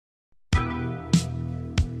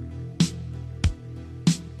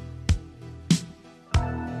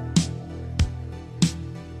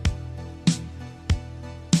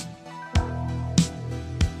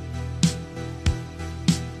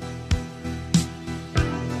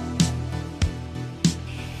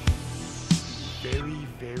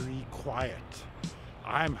quiet.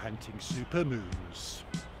 I'm hunting supermoons.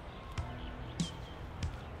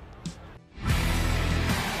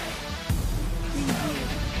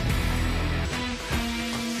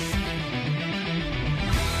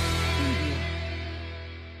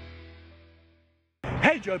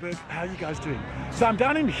 Hey Joburg, how are you guys doing? So I'm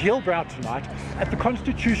down in Hillbrow tonight at the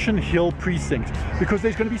Constitution Hill precinct because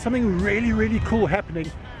there's going to be something really cool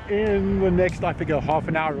happening in the next, I figure, half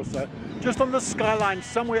an hour or so. Just on the skyline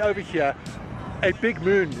somewhere over here, a big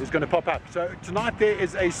moon is going to pop up. So tonight there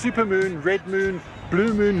is a supermoon, red moon,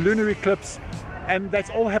 blue moon, lunar eclipse, and that's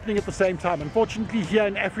all happening at the same time. Unfortunately here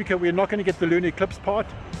in Africa we're not going to get the lunar eclipse part,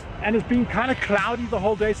 and it's been kind of cloudy the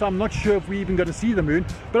whole day, so I'm not sure if we're even going to see the moon,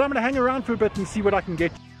 but I'm going to hang around for a bit and see what I can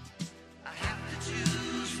get. I have to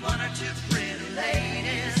choose one or two pretty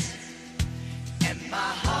ladies, and my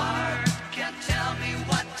heart can't tell me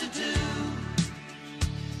what to do.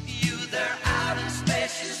 You, they're out in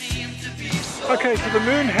space, you seem to be so. Okay, so the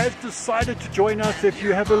moon has decided to join us. If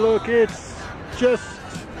you have a look, it's just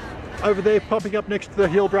over there popping up next to the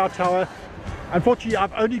Hillbrow Tower. Unfortunately,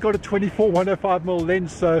 I've only got a 24-105mm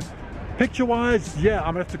lens, so picture-wise, yeah,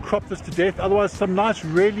 I'm gonna have to crop this to death. Otherwise, some nice,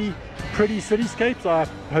 really pretty cityscapes. I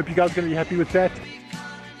hope you guys are gonna be happy with that.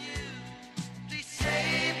 Please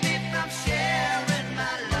save me from sharing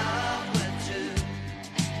my love with you.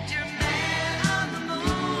 Dear man on the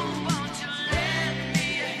moon, won't you lend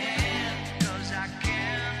me a hand? 'Cause I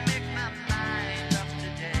can't make my mind up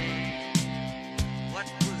today. What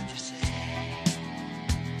would you say?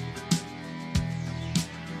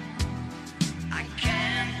 I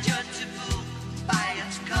can't judge a book by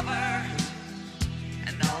its cover,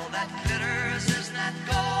 and all that glitters is not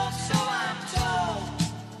gold, so I'm told.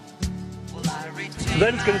 Will I return? So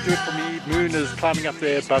that is going to do it for me. Moon is climbing up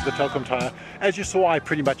there above the telecom tower. As you saw, I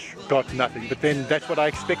pretty much got nothing, but then that's what I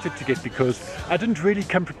expected to get because I didn't really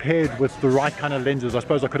come prepared with the right kind of lenses. I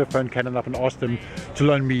suppose I could have phoned Canon up and asked them to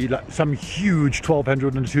loan me like some huge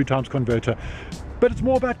 1200 and a 2x converter. But it's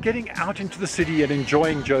more about getting out into the city and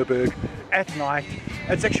enjoying Joburg at night.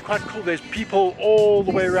 It's actually quite cool. There's people all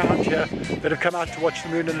the way around here that have come out to watch the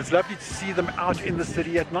moon, and it's lovely to see them out in the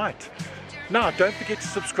city at night. Now, don't forget to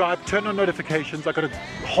subscribe, turn on notifications. I've got a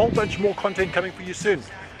whole bunch more content coming for you soon.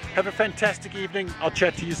 Have a fantastic evening. I'll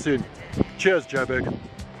chat to you soon. Cheers, Joburg.